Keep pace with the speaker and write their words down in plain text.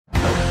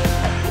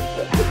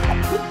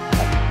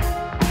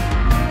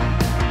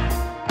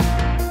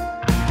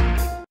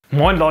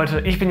Moin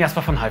Leute, ich bin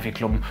Jasper von HiFi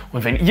Klubben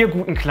und wenn ihr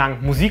guten Klang,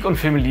 Musik und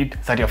Filme liebt,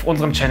 seid ihr auf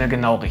unserem Channel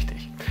genau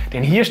richtig.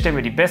 Denn hier stellen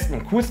wir die besten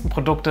und coolsten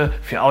Produkte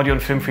für Audio-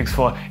 und Filmfreaks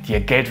vor, die ihr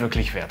Geld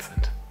wirklich wert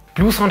sind.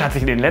 Bluesound hat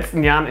sich in den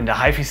letzten Jahren in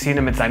der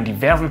HiFi-Szene mit seinen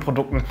diversen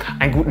Produkten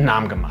einen guten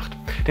Namen gemacht.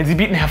 Denn sie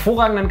bieten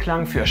hervorragenden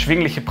Klang für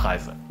erschwingliche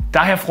Preise.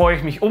 Daher freue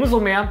ich mich umso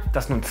mehr,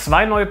 dass nun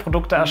zwei neue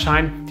Produkte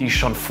erscheinen, die ich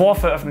schon vor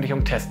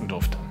Veröffentlichung testen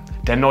durfte.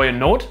 Der neue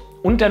Node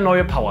und der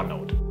neue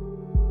Powernode.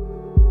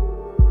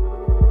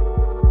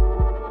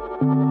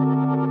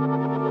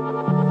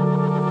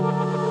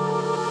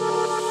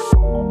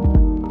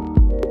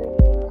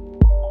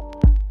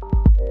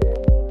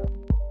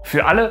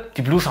 Für alle,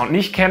 die Bluesound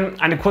nicht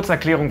kennen, eine kurze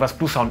Erklärung, was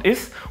Bluesound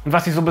ist und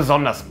was sie so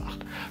besonders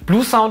macht.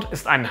 Bluesound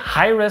ist ein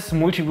High-Res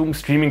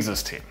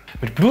Multiroom-Streaming-System.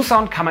 Mit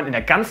Bluesound kann man in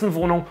der ganzen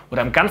Wohnung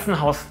oder im ganzen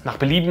Haus nach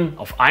Belieben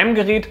auf einem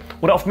Gerät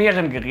oder auf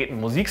mehreren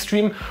Geräten Musik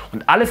streamen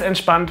und alles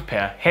entspannt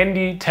per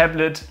Handy,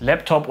 Tablet,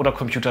 Laptop oder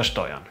Computer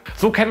steuern.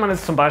 So kennt man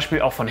es zum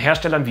Beispiel auch von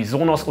Herstellern wie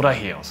Sonos oder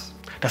Hier.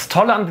 Das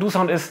Tolle an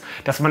Bluesound ist,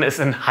 dass man es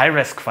in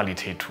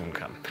High-Res-Qualität tun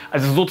kann.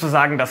 Also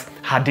sozusagen das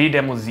HD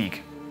der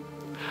Musik.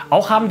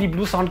 Auch haben die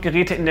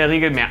Bluesound-Geräte in der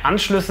Regel mehr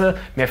Anschlüsse,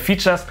 mehr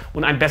Features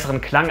und einen besseren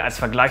Klang als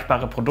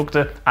vergleichbare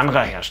Produkte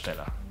anderer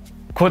Hersteller.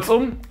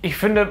 Kurzum, ich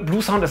finde,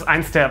 Bluesound ist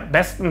eines der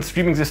besten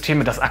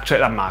Streaming-Systeme, das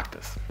aktuell am Markt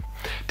ist.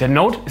 Der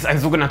Node ist ein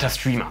sogenannter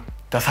Streamer.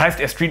 Das heißt,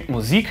 er streamt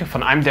Musik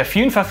von einem der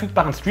vielen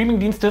verfügbaren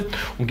Streaming-Dienste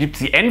und gibt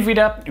sie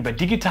entweder über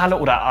digitale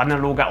oder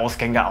analoge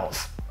Ausgänge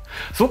aus.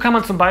 So kann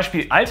man zum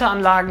Beispiel alte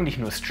Anlagen nicht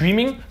nur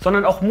Streaming,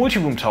 sondern auch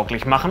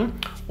Multiroom-tauglich machen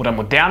oder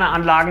moderne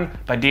Anlagen,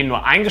 bei denen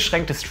nur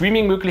eingeschränkte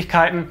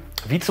Streaming-Möglichkeiten,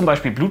 wie zum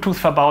Beispiel Bluetooth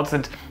verbaut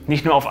sind,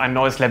 nicht nur auf ein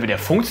neues Level der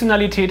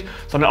Funktionalität,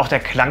 sondern auch der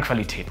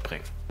Klangqualität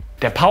bringen.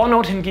 Der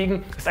Powernode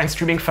hingegen ist ein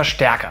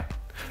Streamingverstärker.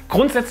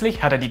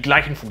 Grundsätzlich hat er die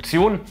gleichen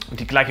Funktionen und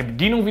die gleiche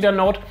Bedienung wie der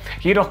Node,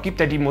 jedoch gibt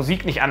er die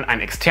Musik nicht an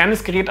ein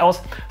externes Gerät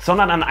aus,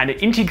 sondern an eine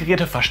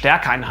integrierte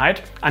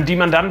Verstärkereinheit, an die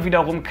man dann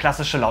wiederum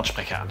klassische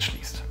Lautsprecher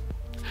anschließt.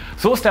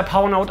 So ist der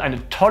Powernode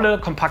eine tolle,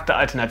 kompakte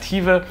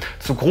Alternative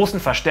zu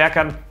großen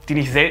Verstärkern, die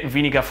nicht selten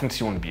weniger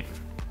Funktionen bieten.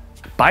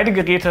 Beide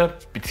Geräte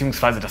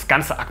bzw. das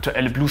ganze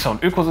aktuelle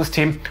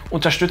Bluesound-Ökosystem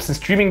unterstützen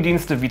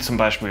Streamingdienste wie zum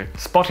Beispiel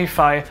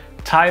Spotify,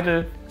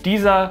 Tidal,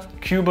 Deezer,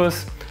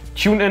 Qobuz,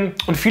 TuneIn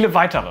und viele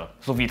weitere,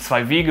 sowie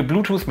zwei Wege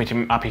Bluetooth mit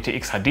dem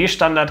aptX HD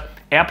Standard,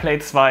 AirPlay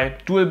 2,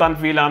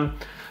 Dual-Band-WLAN.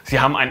 Sie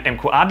haben einen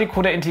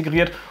MQA-Decoder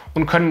integriert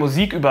und können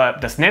Musik über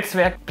das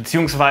Netzwerk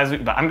bzw.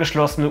 über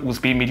angeschlossene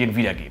USB-Medien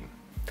wiedergeben.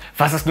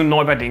 Was ist nun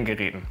neu bei den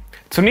Geräten?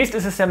 Zunächst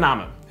ist es der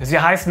Name. Sie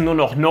heißen nur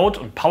noch Node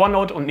und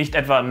Powernode und nicht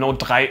etwa Node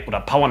 3 oder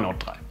Powernode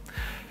 3.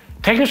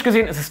 Technisch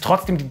gesehen ist es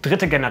trotzdem die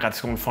dritte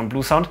Generation von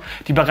Bluesound,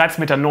 die bereits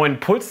mit der neuen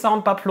Pulse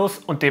Soundbar Plus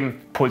und dem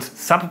Pulse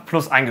Sub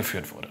Plus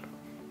eingeführt wurde.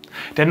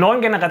 Der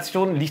neuen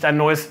Generation liegt ein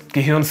neues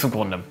Gehirn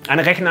zugrunde,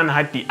 eine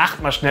Recheneinheit, die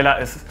 8-mal schneller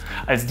ist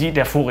als die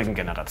der vorigen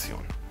Generation.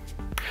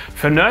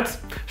 Für Nerds,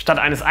 statt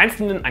eines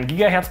einzelnen 1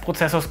 GHz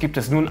Prozessors gibt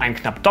es nun einen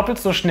knapp doppelt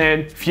so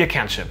schnellen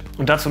 4-Kern-Chip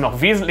und dazu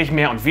noch wesentlich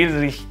mehr und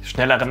wesentlich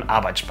schnelleren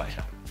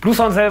Arbeitsspeicher.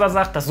 Bluesound selber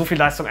sagt, dass so viel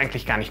Leistung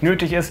eigentlich gar nicht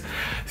nötig ist,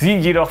 sie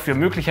jedoch für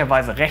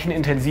möglicherweise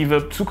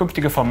rechenintensive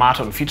zukünftige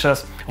Formate und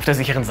Features auf der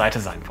sicheren Seite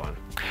sein wollen.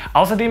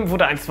 Außerdem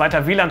wurde ein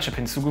zweiter WLAN-Chip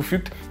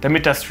hinzugefügt,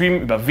 damit das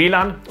Streamen über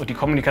WLAN und die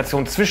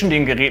Kommunikation zwischen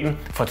den Geräten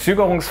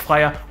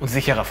verzögerungsfreier und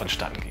sicherer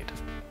vonstatten geht.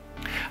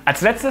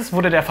 Als letztes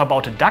wurde der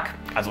verbaute DAC,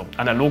 also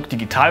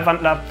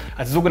Analog-Digital-Wandler,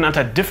 als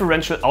sogenannter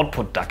Differential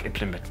Output DAC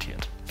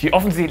implementiert. Die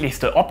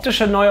offensichtlichste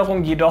optische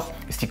Neuerung jedoch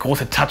ist die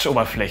große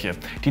Touch-Oberfläche,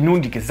 die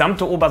nun die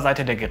gesamte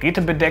Oberseite der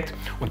Geräte bedeckt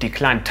und die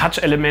kleinen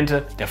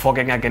Touch-Elemente der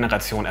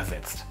Vorgängergeneration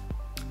ersetzt.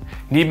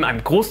 Neben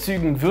einem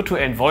großzügigen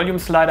virtuellen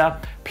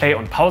Volume-Slider, Play-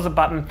 und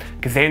Pause-Button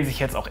gesellen sich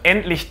jetzt auch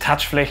endlich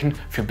Touchflächen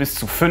für bis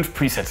zu 5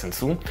 Presets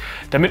hinzu,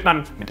 damit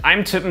man mit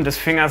einem Tippen des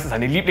Fingers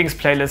seine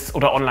Lieblingsplaylists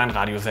oder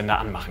Online-Radiosender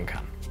anmachen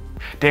kann.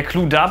 Der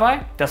Clou dabei: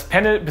 Das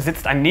Panel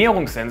besitzt einen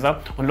Näherungssensor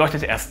und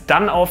leuchtet erst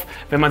dann auf,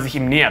 wenn man sich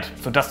ihm nähert,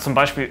 sodass zum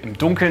Beispiel im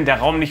Dunkeln der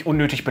Raum nicht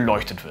unnötig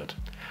beleuchtet wird.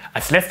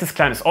 Als letztes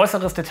kleines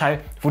äußeres Detail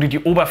wurde die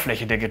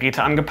Oberfläche der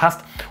Geräte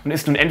angepasst und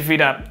ist nun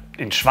entweder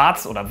in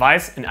Schwarz oder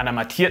Weiß in einer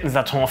mattierten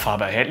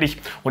Satinfarbe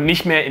erhältlich und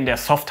nicht mehr in der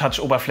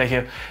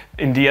Soft-Touch-Oberfläche,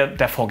 in der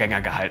der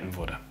Vorgänger gehalten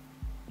wurde.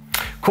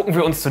 Gucken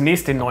wir uns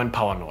zunächst den neuen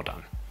Powernode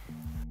an.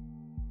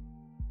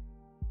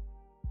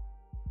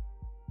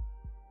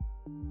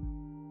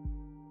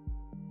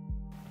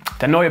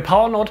 Der neue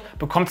Powernode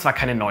bekommt zwar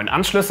keine neuen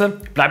Anschlüsse,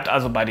 bleibt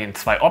also bei den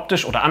zwei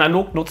optisch oder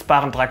analog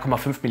nutzbaren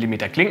 3,5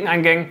 mm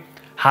Klinkeneingängen,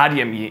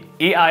 HDMI,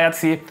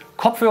 eARC,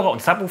 Kopfhörer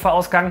und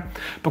Subwoofer-Ausgang,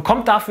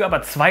 bekommt dafür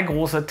aber zwei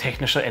große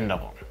technische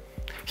Änderungen.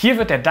 Hier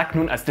wird der DAC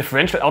nun als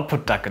Differential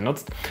Output DAC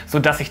genutzt,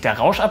 sodass sich der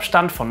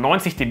Rauschabstand von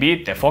 90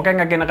 dB der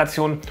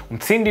Vorgängergeneration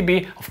um 10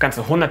 dB auf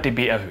ganze 100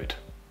 dB erhöht.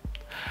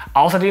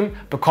 Außerdem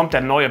bekommt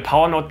der neue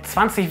Powernode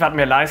 20 Watt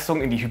mehr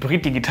Leistung in die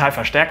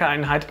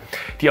Hybrid-Digital-Verstärkereinheit,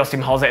 die aus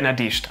dem Hause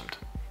NRD stammt.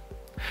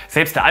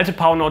 Selbst der alte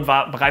Powernode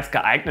war bereits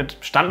geeignet,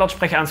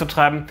 Standlautsprecher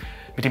anzutreiben.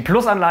 Mit dem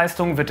Plus an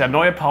Leistung wird der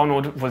neue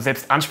Powernode wohl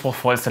selbst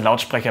anspruchsvollste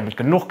Lautsprecher mit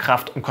genug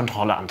Kraft und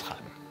Kontrolle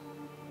antreiben.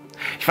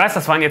 Ich weiß,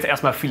 das waren jetzt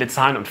erstmal viele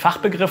Zahlen und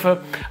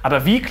Fachbegriffe,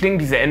 aber wie klingen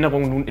diese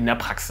Änderungen nun in der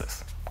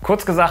Praxis?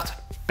 Kurz gesagt,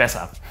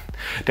 besser.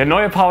 Der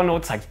neue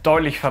Powernode zeigt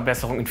deutliche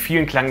Verbesserungen in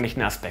vielen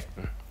klanglichen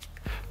Aspekten.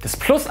 Das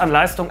Plus an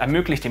Leistung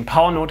ermöglicht dem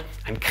Powernode,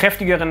 einen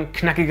kräftigeren,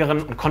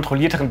 knackigeren und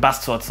kontrollierteren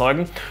Bass zu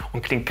erzeugen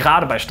und klingt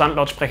gerade bei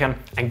Standlautsprechern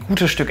ein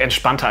gutes Stück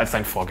entspannter als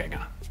sein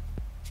Vorgänger.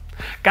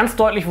 Ganz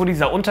deutlich wurde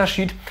dieser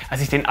Unterschied,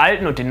 als ich den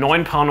alten und den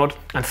neuen Powernode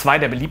an zwei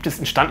der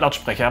beliebtesten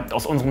Standlautsprecher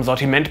aus unserem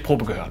Sortiment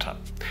Probe gehört habe.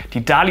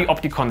 Die Dali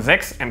Opticon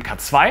 6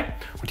 MK2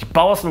 und die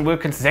Bowers &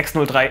 Wilkins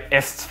 603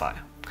 S2.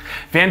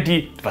 Während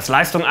die, was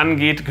Leistung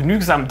angeht,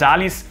 genügsamen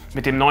Dalis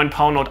mit dem neuen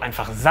Powernode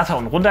einfach satter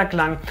und runder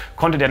klangen,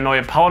 konnte der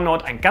neue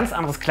Powernode ein ganz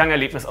anderes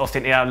Klangerlebnis aus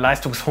den eher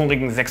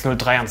leistungshungrigen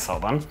 603ern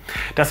zaubern,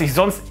 das ich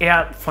sonst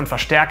eher von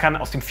Verstärkern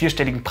aus dem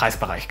vierstelligen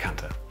Preisbereich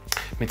kannte.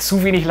 Mit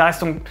zu wenig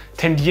Leistung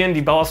tendieren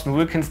die Bowers &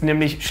 Wilkins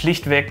nämlich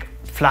schlichtweg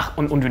flach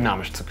und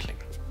undynamisch zu klingen.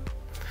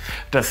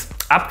 Das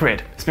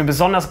Upgrade ist mir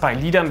besonders bei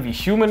Liedern wie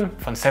Human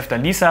von Sefta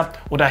Lisa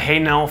oder Hey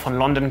Now von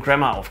London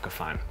Grammar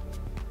aufgefallen.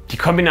 Die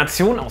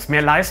Kombination aus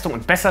mehr Leistung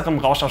und besserem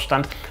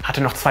Rauschaufstand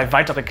hatte noch zwei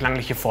weitere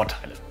klangliche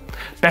Vorteile.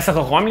 Bessere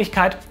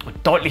Räumlichkeit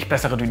und deutlich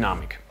bessere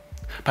Dynamik.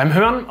 Beim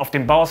Hören auf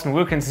den Bowers &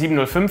 Wilkins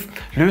 705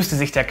 löste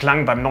sich der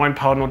Klang beim neuen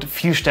Powernode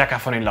viel stärker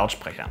von den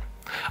Lautsprechern.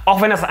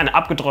 Auch wenn das eine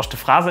abgedroschene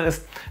Phrase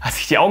ist, als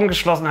ich die Augen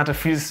geschlossen hatte,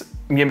 fiel es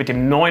mir mit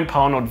dem neuen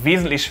Powernode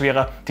wesentlich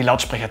schwerer, die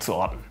Lautsprecher zu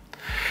orten.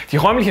 Die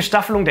räumliche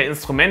Staffelung der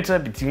Instrumente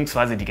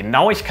bzw. die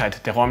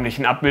Genauigkeit der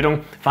räumlichen Abbildung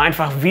war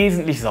einfach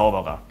wesentlich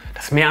sauberer.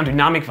 Das Mehr an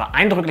Dynamik war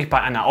eindrücklich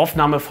bei einer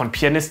Aufnahme von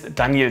Pianist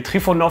Daniil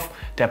Trifonov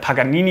der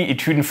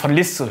Paganini-Etüden von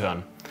Liszt zu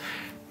hören.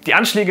 Die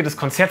Anschläge des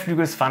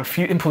Konzertflügels waren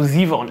viel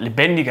impulsiver und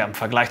lebendiger im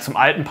Vergleich zum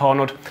alten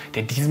Powernode,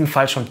 der in diesem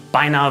Fall schon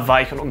beinahe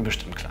weich und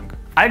unbestimmt klang.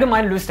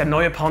 Allgemein löst der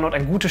neue Powernode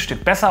ein gutes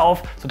Stück besser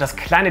auf, sodass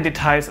kleine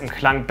Details im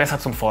Klang besser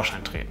zum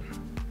Vorschein treten.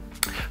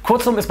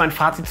 Kurzum ist mein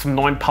Fazit zum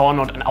neuen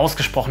Powernode ein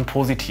ausgesprochen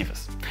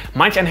positives.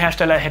 Manch ein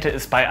Hersteller hätte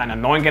es bei einer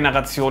neuen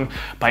Generation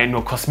bei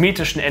nur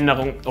kosmetischen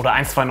Änderungen oder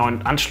ein, zwei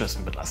neuen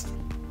Anschlüssen belassen.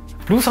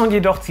 Bluesound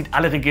jedoch zieht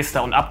alle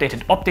Register und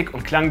updatet Optik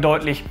und Klang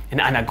deutlich in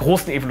einer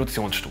großen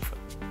Evolutionsstufe.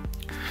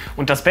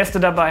 Und das Beste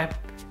dabei,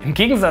 im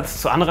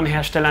Gegensatz zu anderen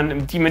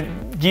Herstellern, die mit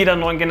jeder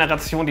neuen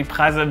Generation die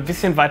Preise ein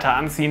bisschen weiter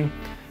anziehen,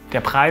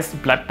 der Preis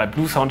bleibt bei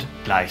Bluesound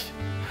gleich.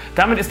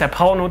 Damit ist der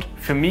Powernode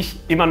für mich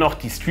immer noch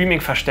die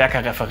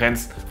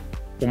Streamingverstärker-Referenz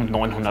um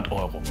 900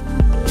 €.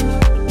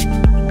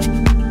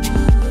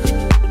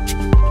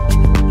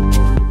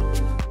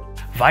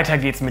 Weiter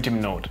geht's mit dem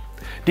Node.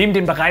 Neben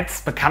den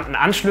bereits bekannten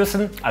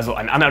Anschlüssen, also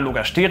ein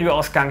analoger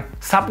Stereoausgang,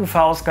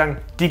 Subwoofer-Ausgang,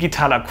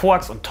 digitaler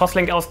Coax- und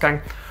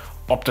Toslink-Ausgang,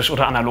 optisch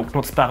oder analog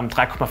nutzbarem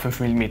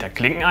 3,5 mm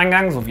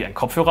Klinkeneingang sowie ein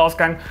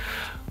Kopfhörerausgang,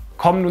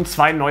 kommen nun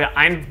zwei neue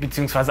Ein-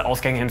 bzw.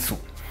 Ausgänge hinzu.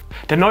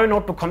 Der neue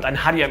Node bekommt einen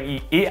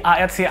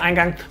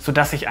HDMI-eARC-Eingang,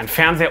 sodass sich ein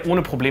Fernseher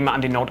ohne Probleme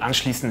an den Node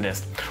anschließen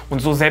lässt und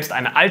so selbst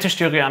eine alte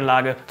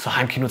Stereoanlage zur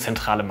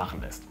Heimkinozentrale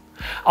machen lässt.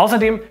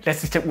 Außerdem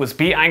lässt sich der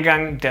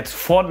USB-Eingang, der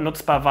zuvor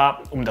nutzbar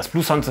war, um das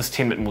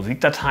Bluesound-System mit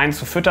Musikdateien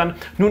zu füttern,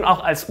 nun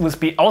auch als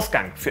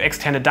USB-Ausgang für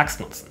externe DACs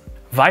nutzen.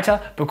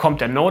 Weiter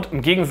bekommt der Node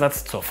im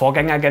Gegensatz zur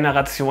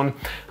Vorgängergeneration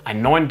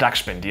einen neuen DAC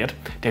spendiert,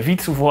 der wie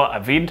zuvor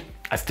erwähnt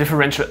als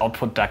Differential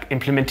Output DAC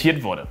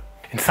implementiert wurde.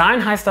 In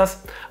Zahlen heißt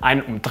das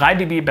einen um 3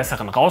 dB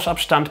besseren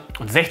Rauschabstand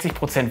und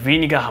 60%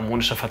 weniger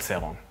harmonische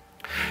Verzerrung.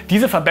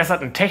 Diese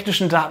verbesserten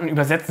technischen Daten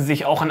übersetzen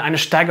sich auch in eine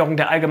Steigerung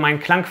der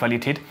allgemeinen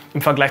Klangqualität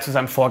im Vergleich zu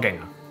seinem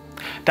Vorgänger.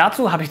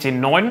 Dazu habe ich den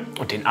neuen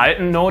und den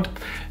alten Node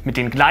mit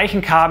den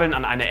gleichen Kabeln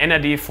an eine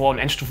NRD-Vor- und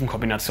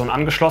Endstufenkombination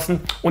angeschlossen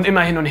und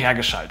immer hin und her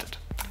geschaltet.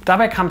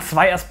 Dabei kamen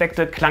zwei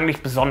Aspekte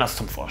klanglich besonders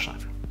zum Vorschein.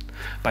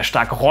 Bei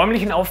stark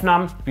räumlichen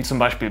Aufnahmen, wie zum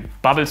Beispiel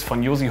Bubbles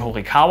von Yoshi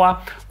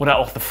Horikawa oder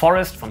auch The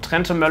Forest von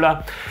Trente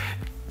Möller,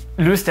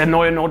 löst der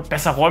neue Node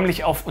besser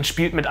räumlich auf und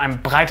spielt mit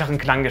einem breiteren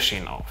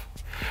Klanggeschehen auf.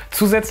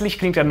 Zusätzlich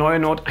klingt der neue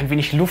Node ein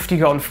wenig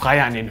luftiger und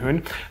freier in den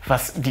Höhen,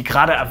 was die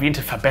gerade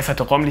erwähnte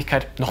verbesserte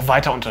Räumlichkeit noch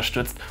weiter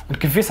unterstützt und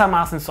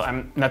gewissermaßen zu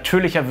einem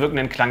natürlicher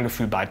wirkenden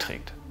Klanggefühl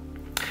beiträgt.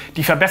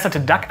 Die verbesserte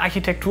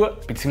DAC-Architektur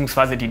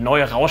bzw. die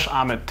neue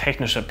rauscharme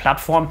technische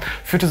Plattform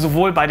führte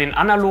sowohl bei den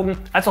analogen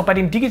als auch bei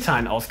den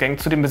digitalen Ausgängen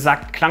zu den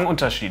besagten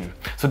Klangunterschieden,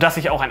 sodass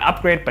sich auch ein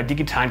Upgrade bei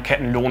digitalen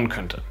Ketten lohnen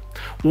könnte.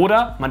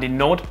 Oder man den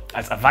Node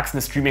als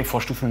erwachsene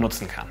Streaming-Vorstufen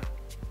nutzen kann.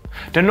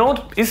 Der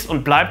Node ist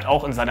und bleibt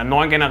auch in seiner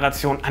neuen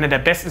Generation einer der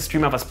besten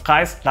Streamer, was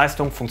Preis,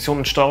 Leistung, Funktion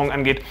und Steuerung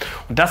angeht,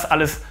 und das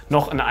alles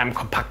noch in einem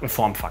kompakten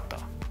Formfaktor.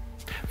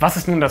 Was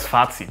ist nun das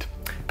Fazit?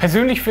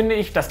 Persönlich finde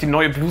ich, dass die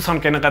neue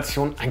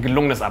Bluesound-Generation ein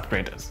gelungenes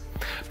Upgrade ist.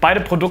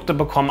 Beide Produkte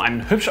bekommen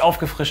eine hübsch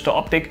aufgefrischte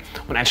Optik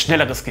und ein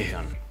schnelleres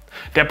Gehirn.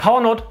 Der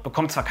Powernode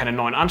bekommt zwar keine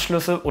neuen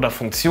Anschlüsse oder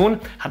Funktionen,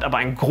 hat aber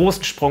einen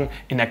großen Sprung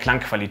in der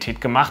Klangqualität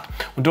gemacht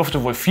und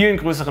dürfte wohl vielen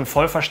größeren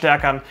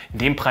Vollverstärkern in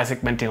dem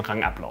Preissegment den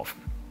Rang ablaufen.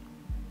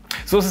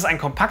 So ist es ein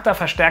kompakter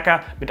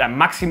Verstärker mit einem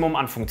Maximum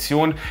an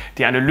Funktionen,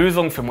 die eine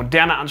Lösung für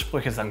moderne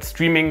Ansprüche samt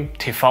Streaming,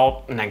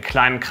 TV und einen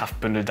kleinen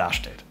Kraftbündel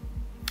darstellt.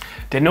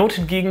 Der Node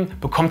hingegen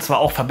bekommt zwar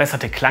auch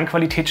verbesserte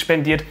Klangqualität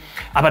spendiert,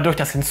 aber durch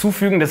das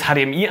Hinzufügen des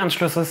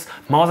HDMI-Anschlusses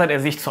mausert er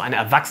sich zu einer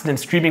erwachsenen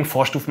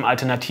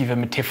Streaming-Vorstufenalternative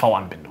mit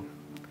TV-Anbindung.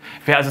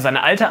 Wer also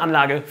seine alte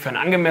Anlage für einen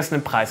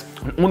angemessenen Preis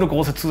und ohne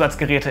große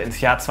Zusatzgeräte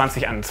ins Jahr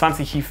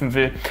 2021 hieven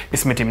will,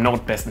 ist mit dem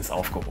Node bestens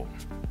aufgehoben.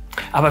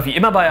 Aber wie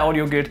immer bei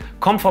Audio gilt,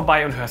 komm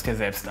vorbei und hörst dir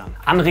selbst an.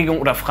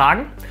 Anregungen oder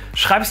Fragen?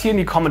 Schreib es hier in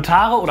die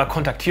Kommentare oder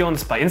kontaktiere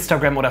uns bei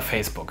Instagram oder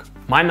Facebook.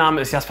 Mein Name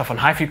ist Jasper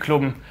von HiFi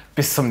Klubben.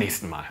 Bis zum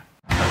nächsten Mal.